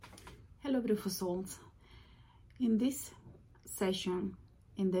Hello, beautiful souls. In this session,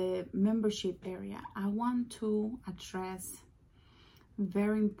 in the membership area, I want to address a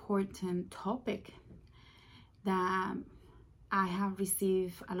very important topic that I have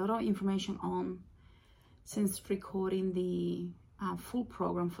received a lot of information on since recording the full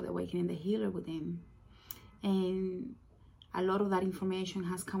program for the Awakening the Healer Within. And a lot of that information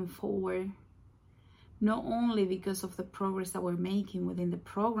has come forward not only because of the progress that we're making within the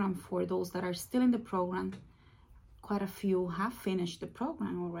program. For those that are still in the program, quite a few have finished the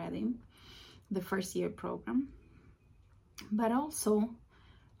program already, the first year program, but also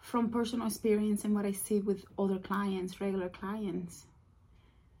from personal experience and what I see with other clients, regular clients.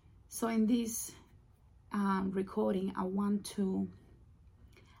 So in this recording, I want to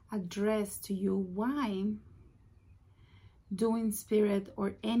address to you why doing spirit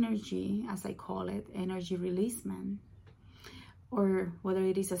or energy, as I call it, energy releasement, or whether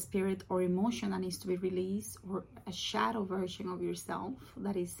it is a spirit or emotion that needs to be released, or a shadow version of yourself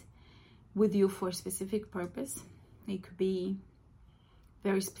that is with you for a specific purpose. It could be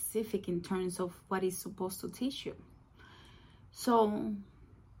very specific in terms of what it's supposed to teach you. So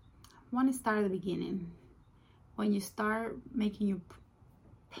I want to start at the beginning. When you start making your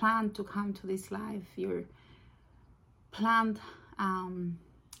plan to come to this life, your planned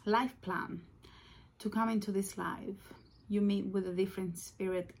life plan to come into this life, you meet with the different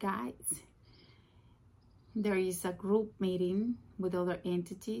spirit guides. There is a group meeting with other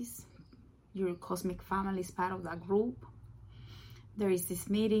entities. Your cosmic family is part of that group. There is this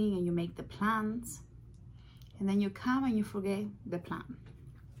meeting and you make the plans, and then you come and you forget the plan,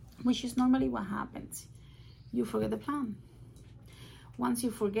 which is normally what happens. You forget the plan. Once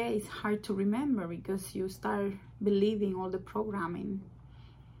you forget, it's hard to remember because you start believing all the programming,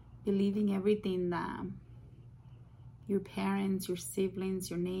 believing everything that your parents, your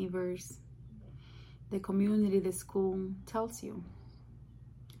siblings, your neighbors, the community, the school tells you.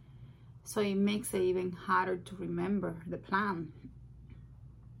 So it makes it even harder to remember the plan.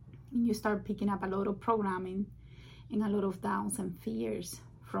 And you start picking up a lot of programming and a lot of doubts and fears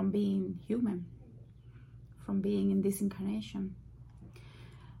from being human, from being in this incarnation.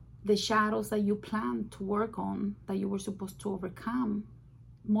 The shadows that you planned to work on, that you were supposed to overcome,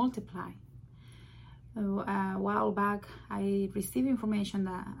 multiply. A while back, I received information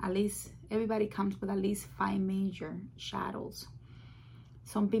that at least everybody comes with at least 5 major shadows.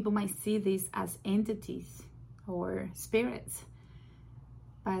 Some people might see this as entities or spirits,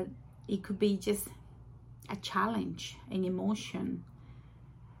 but it could be just a challenge, an emotion,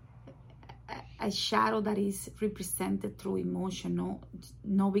 a shadow that is represented through emotion,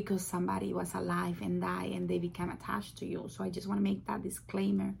 not because somebody was alive and died and they became attached to you. So I just want to make that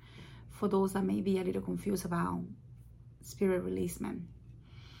disclaimer for those that may be a little confused about spirit releasement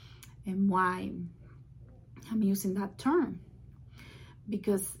and why I'm using that term.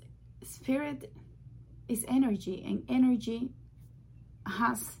 Because spirit is energy, and energy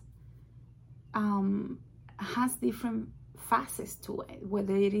has different facets to it,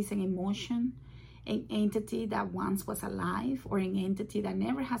 whether it is an emotion, an entity that once was alive, or an entity that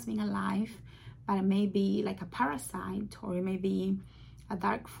never has been alive, but it may be like a parasite, or it may be a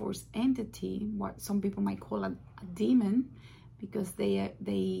dark force entity, what some people might call a demon, because they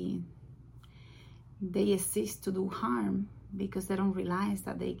exist to do harm because they don't realize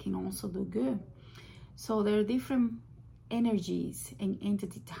that they can also do good. So there are different energies and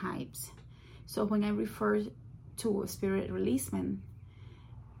entity types. So when I refer to spirit releasement,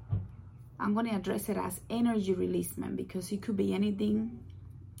 I'm going to address it as energy releasement, because it could be anything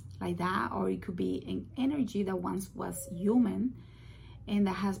like that, or it could be an energy that once was human and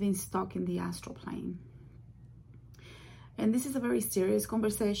that has been stuck in the astral plane. And this is a very serious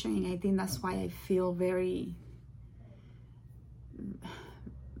conversation, and I think that's why I feel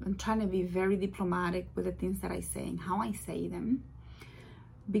I'm trying to be very diplomatic with the things that I say and how I say them,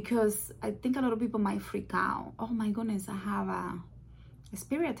 because I think a lot of people might freak out. Oh my goodness, I have a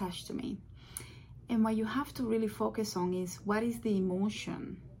spirit attached to me. And what you have to really focus on is, what is the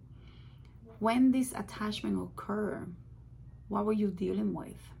emotion? When this attachment occurred, what were you dealing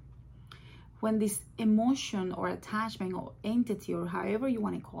with? When this emotion or attachment or entity, or however you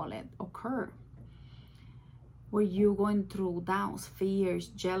want to call it, occur, were you going through doubts, fears,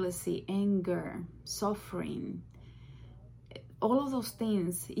 jealousy, anger, suffering, all of those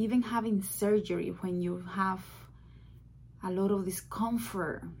things, even having surgery, when you have a lot of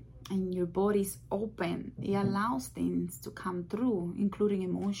discomfort and your body's open, it allows things to come through, including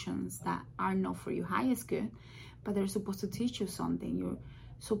emotions that are not for your highest good, but they're supposed to teach you something. You're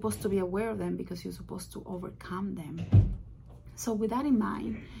supposed to be aware of them because you're supposed to overcome them. So with that in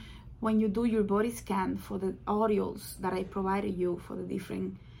mind, When you do your body scan for the audios that I provided you, for the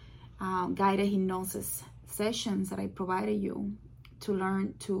different guided hypnosis sessions that I provided you, to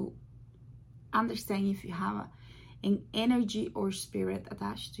learn to understand if you have an energy or spirit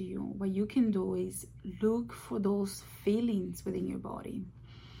attached to you, what you can do is look for those feelings within your body.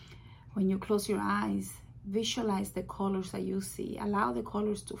 When you close your eyes, visualize the colors that you see. Allow the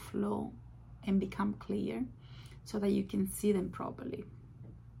colors to flow and become clear so that you can see them properly.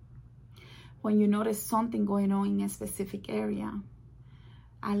 When you notice something going on in a specific area,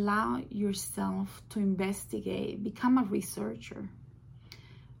 allow yourself to investigate, become a researcher.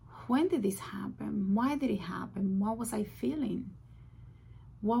 When did this happen? Why did it happen? What was I feeling?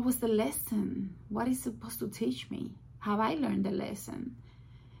 What was the lesson? What is it supposed to teach me? Have I learned the lesson?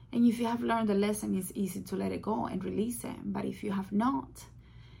 And if you have learned the lesson, it's easy to let it go and release it. But if you have not,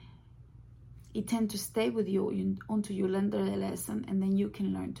 it tends to stay with you until you learn the lesson, and then you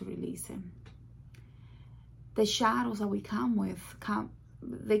can learn to release it. The shadows that we come with,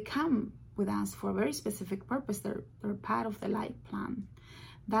 they come with us for a very specific purpose. They're part of the life plan.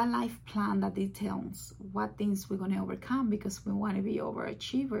 That life plan that details what things we're going to overcome, because we want to be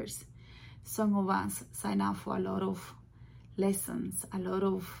overachievers. Some of us sign up for a lot of lessons, a lot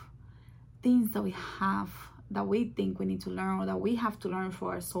of things that we have, that we think we need to learn, or that we have to learn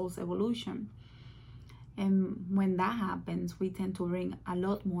for our soul's evolution. And when that happens, we tend to bring a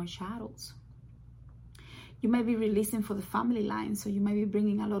lot more shadows. You may be releasing for the family line, so you may be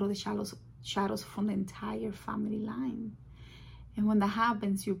bringing a lot of the shadows from the entire family line. And when that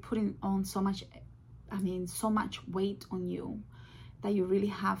happens, you're putting on so much weight on you that you really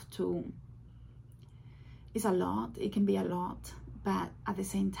have to. It's a lot. It can be a lot. But at the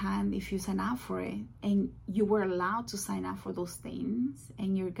same time, if you sign up for it and you were allowed to sign up for those things,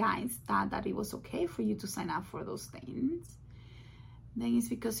 and your guides thought that it was okay for you to sign up for those things, then it's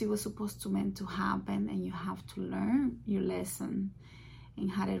because it was supposed to meant to happen, and you have to learn your lesson and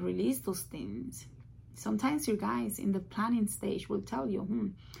how to release those things. Sometimes your guides in the planning stage will tell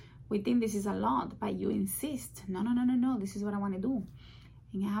you, we think this is a lot, but you insist, no, this is what I want to do.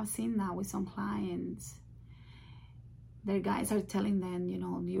 And I have seen that with some clients. Their guides are telling them,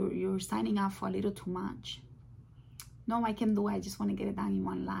 you're signing up for a little too much. No, I can do it. I just want to get it done in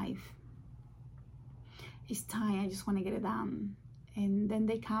one life. It's time. I just want to get it done. And then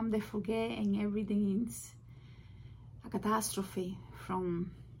they come, they forget, and everything is a catastrophe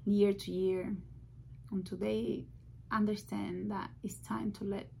from year to year, until they understand that it's time to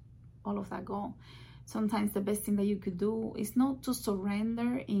let all of that go. Sometimes the best thing that you could do is not to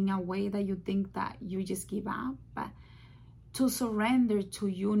surrender in a way that you think that you just give up, but to surrender to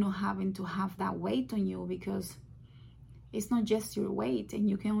you not having to have that weight on you, because it's not just your weight, and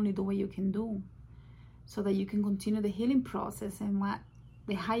you can only do what you can do, so that you can continue the healing process. And what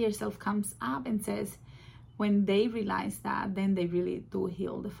the higher self comes up and says, when they realize that, then they really do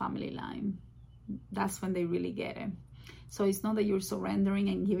heal the family line. That's when they really get it. So it's not that you're surrendering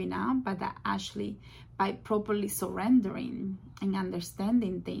and giving up, but that actually by properly surrendering and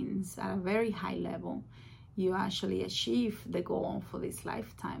understanding things at a very high level, you actually achieve the goal for this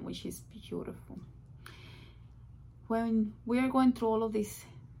lifetime, which is beautiful. When we are going through all of this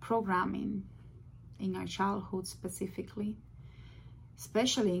programming in our childhood specifically,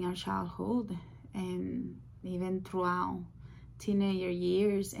 especially in our childhood, and even throughout teenager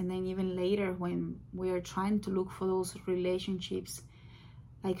years, and then even later when we are trying to look for those relationships,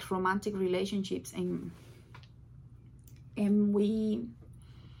 like romantic relationships, and we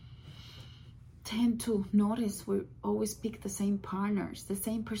tend to notice we always pick the same partners, the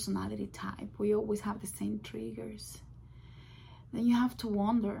same personality type, we always have the same triggers. Then you have to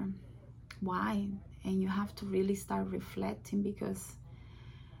wonder why, and you have to really start reflecting, because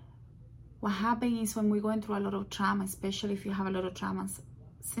what happens is when we're going through a lot of trauma, especially if you have a lot of traumas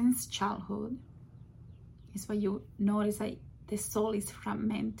since childhood, is when you notice that the soul is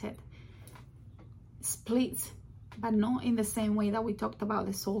fragmented, splits, but not in the same way that we talked about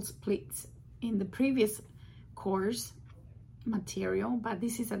the soul splits in the previous course material, but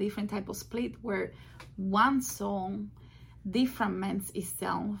this is a different type of split where one soul defragments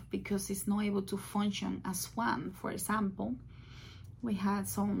itself because it's not able to function as one. For example, we had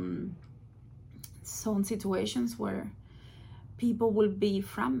some situations where people will be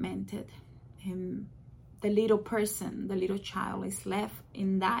fragmented, and the little person, the little child is left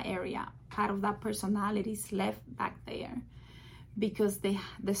in that area. Part of that personality is left back there because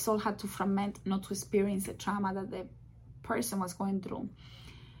the soul had to fragment not to experience the trauma that the person was going through.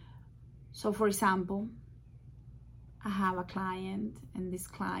 So for example, I have a client, and this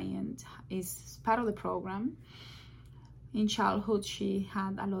client is part of the program. in childhood she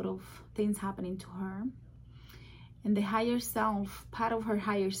had a lot of things happening to her, and the higher self, part of her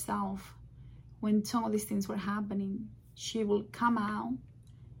higher self, when some of these things were happening, she will come out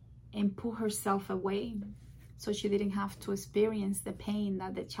and put herself away so she didn't have to experience the pain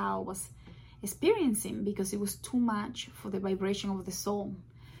that the child was experiencing, because it was too much for the vibration of the soul.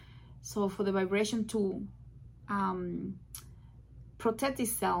 So for the vibration to protect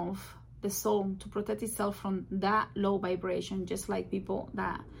itself, the soul to protect itself from that low vibration, just like people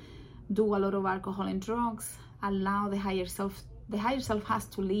that do a lot of alcohol and drugs, allow the higher self has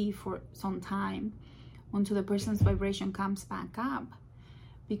to leave for some time until the person's vibration comes back up,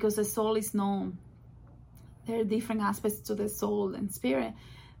 because the soul is known. There are different aspects to the soul and spirit.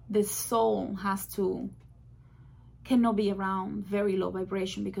 The soul cannot be around very low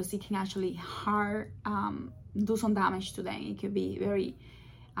vibration, because it can actually do some damage to them. It can be very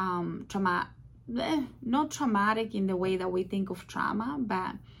not traumatic in the way that we think of trauma,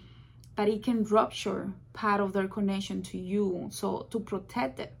 but it can rupture part of their connection to you. So to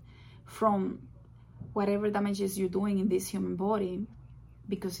protect it from whatever damages you're doing in this human body,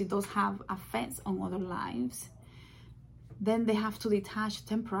 because it does have effects on other lives, then they have to detach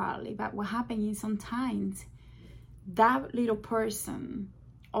temporarily. But what happens is sometimes that little person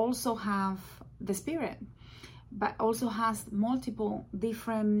also have the spirit, but also has multiple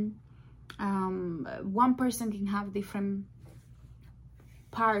different, one person can have different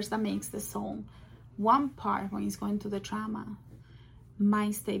parts that makes the soul. One part, when it's going to the trauma,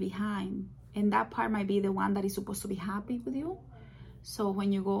 might stay behind, and that part might be the one that is supposed to be happy with you. So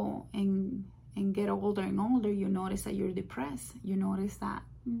when you go and get older and older, you notice that you're depressed. You notice that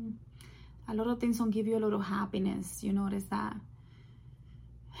a lot of things don't give you a lot of happiness. You notice that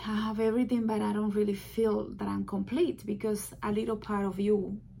I have everything, but I don't really feel that I'm complete, because a little part of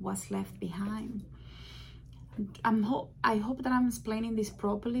you was left behind. I hope that I'm explaining this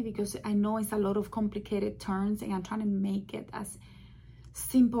properly, because I know it's a lot of complicated terms, and I'm trying to make it as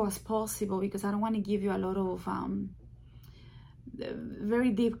simple as possible, because I don't want to give you a lot of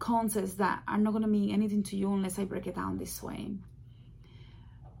very deep concepts that are not going to mean anything to you unless I break it down this way.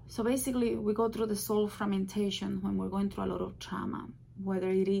 So basically, we go through the soul fragmentation when we're going through a lot of trauma, whether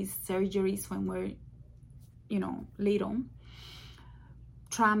it is surgeries when we're, little,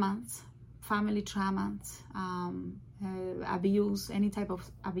 traumas, family traumas, abuse, any type of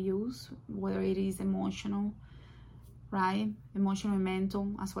abuse, whether it is emotional, right? Emotional and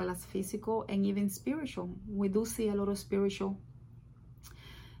mental, as well as physical, and even spiritual. We do see a lot of spiritual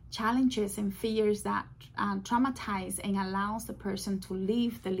challenges and fears that traumatize and allows the person to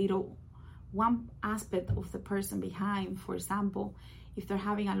leave the little one aspect of the person behind. For example, if they're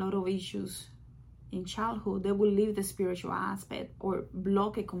having a lot of issues in childhood, they will leave the spiritual aspect or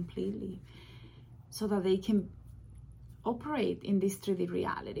block it completely so that they can operate in this 3D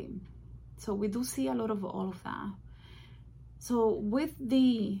reality. So we do see a lot of all of that. So with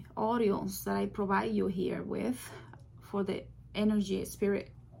the audios that I provide you here with for the energy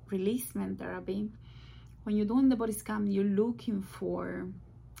spirit releasement therapy, when you're doing the body scan, you're looking for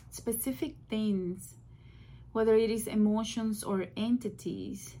specific things, whether it is emotions or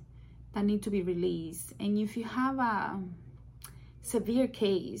entities that need to be released. And if you have a severe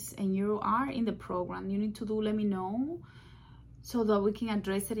case and you are in the program, you need to let me know so that we can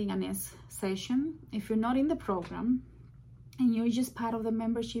address it in a next session. If you're not in the program and you're just part of the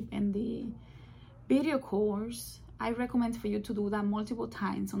membership and the video course, I recommend for you to do that multiple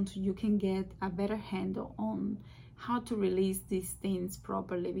times until you can get a better handle on how to release these things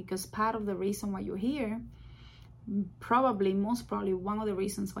properly. Because part of the reason why you're here, most probably one of the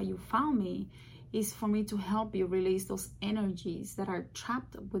reasons why you found me, is for me to help you release those energies that are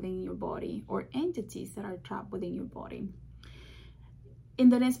trapped within your body, or entities that are trapped within your body. In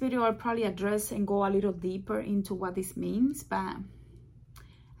the next video, I'll probably address and go a little deeper into what this means, but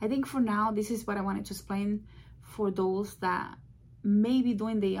I think for now, this is what I wanted to explain for those that may be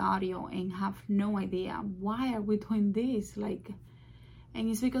doing the audio and have no idea why are we doing this. And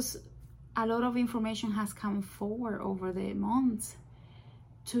it's because a lot of information has come forward over the months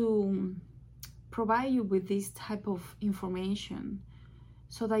to provide you with this type of information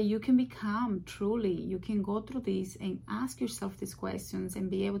so that you can become truly, you can go through this and ask yourself these questions and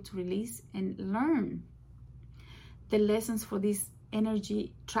be able to release and learn the lessons for this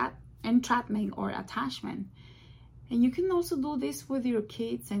energy entrapment or attachment. And you can also do this with your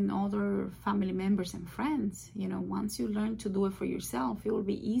kids and other family members and friends. Once you learn to do it for yourself, it will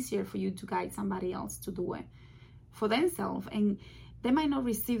be easier for you to guide somebody else to do it for themselves. And they might not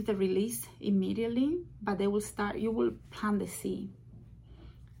receive the release immediately, but you will plant the seed.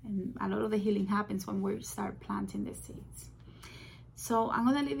 And a lot of the healing happens when we start planting the seeds. So I'm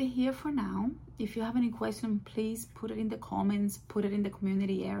going to leave it here for now. If you have any question, please put it in the comments, put it in the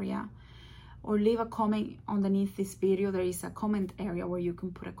community area, or leave a comment underneath this video. There is a comment area where you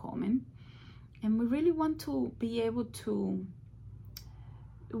can put a comment. And we really want to be able to,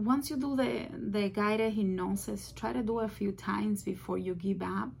 once you do the guided hypnosis, try to do it a few times before you give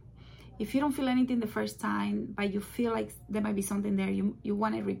up. If you don't feel anything the first time, but you feel like there might be something there, you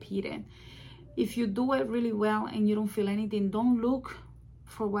want to repeat it. If you do it really well and you don't feel anything, don't look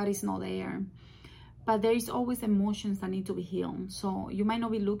for what is not there. But there is always emotions that need to be healed. So you might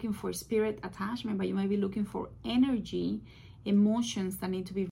not be looking for spirit attachment, but you might be looking for energy, emotions that need to be